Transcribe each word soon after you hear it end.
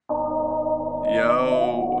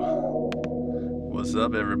Yo, what's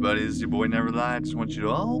up, everybody? This is your boy NEVERLIE. I just want you to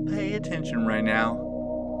all pay attention right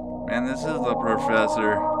now. Man, this is the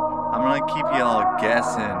professor. I'm gonna keep you all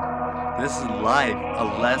guessing. This is life,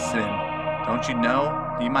 a lesson. Don't you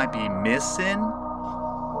know you might be missing?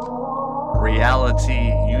 Reality,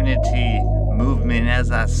 unity, movement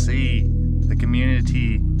as I see the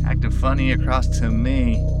community acting funny across to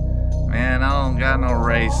me. Man, I don't got no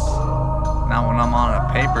race. Not when I'm on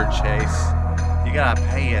a paper chase. You gotta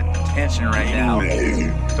pay attention right now.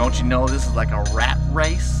 Don't you know this is like a rat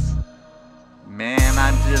race? Man,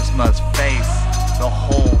 I just must face the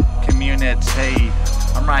whole community.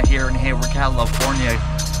 I'm right here in Hayward, California.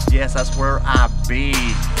 Yes, that's where I be.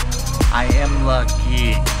 I am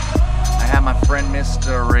lucky. I have my friend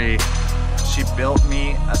Mystery. She built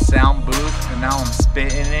me a sound booth and now I'm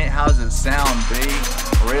spitting it. How does it sound, B?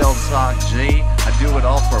 Real talk, G. I do it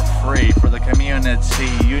all for free for the community,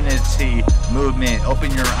 unity, movement.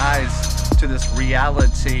 Open your eyes to this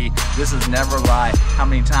reality. This is NEVERLIE. How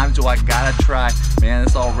many times do I gotta try? Man,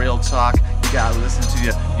 it's all real talk. You gotta listen to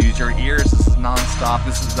you. Use your ears. This is non-stop.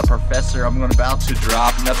 This is the professor. I'm about to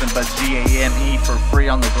drop nothing but G.A.M.E for free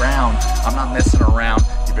on the ground. I'm not messing around.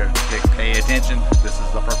 You better pay attention. This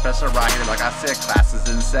is the professor right here. Like I said, class is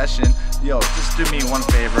in session. Yo, just do me one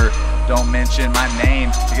favor. Don't mention my name.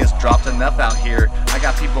 It gets dropped enough out here. I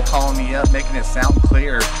got people calling me up, making it sound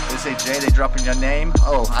clear. They say, Jay, they dropping your name?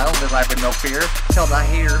 Oh, I don't live life with no fear. Tell that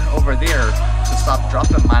hater over there to stop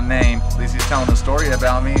dropping my name. At least he's telling a story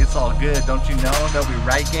about me. It's all good. Don't you know? They'll be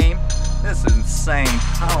right, game. This is insane.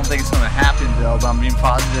 I don't think it's gonna happen though, but I'm being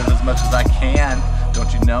positive as much as I can.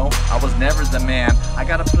 Don't you know? I was never the man. I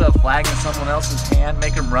gotta put a flag in someone else's hand,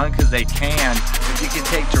 make them run cause they can. If you can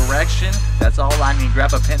take direction, that's all I need.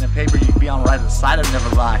 Grab a pen and paper, you can be on the right side of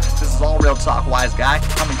NEVERLIE. This is all real talk, wise guy.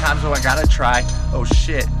 How many times do I gotta try? Oh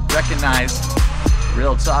shit, recognize.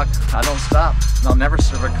 Real talk, I don't stop, and I'll never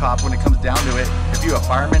serve a cop when it comes down to it. If you're a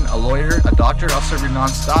fireman, a lawyer, a doctor, I'll serve you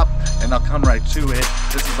non-stop, and I'll come right to it.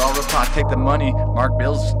 This is all real talk, take the money, mark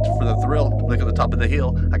bills for the thrill. Look at the top of the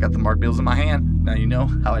hill, I got the marked bills in my hand. Now you know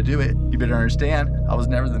how I do it, you better understand, I was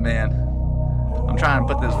never the man. I'm trying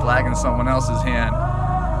to put this flag in someone else's hand.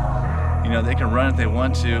 You know, they can run if they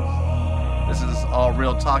want to. This is all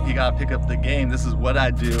real talk, you gotta pick up the game, this is what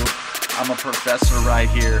I do. I'm a professor right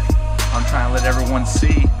here. I'm trying to let everyone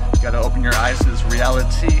see. You gotta open your eyes to this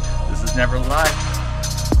reality. This is NEVERLIE.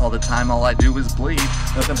 All the time, all I do is bleed.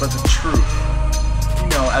 Nothing but the truth. You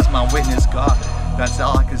know, as my witness, God. That's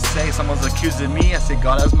all I can say. Someone's accusing me. I say,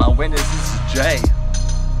 God, as my witness, this is Jay.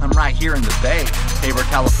 I'm right here in the Bay. Hayward,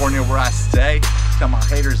 California, where I stay. Tell my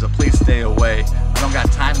haters to please stay away. I don't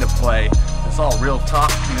got time to play. It's all real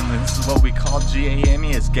talk. And this is what we call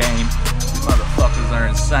G.A.M.E. It's game. These motherfuckers are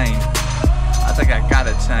insane. I think I got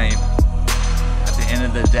it tame. At the end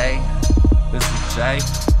of the day, this is Jay,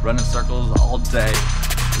 running circles all day.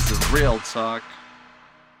 This is real talk.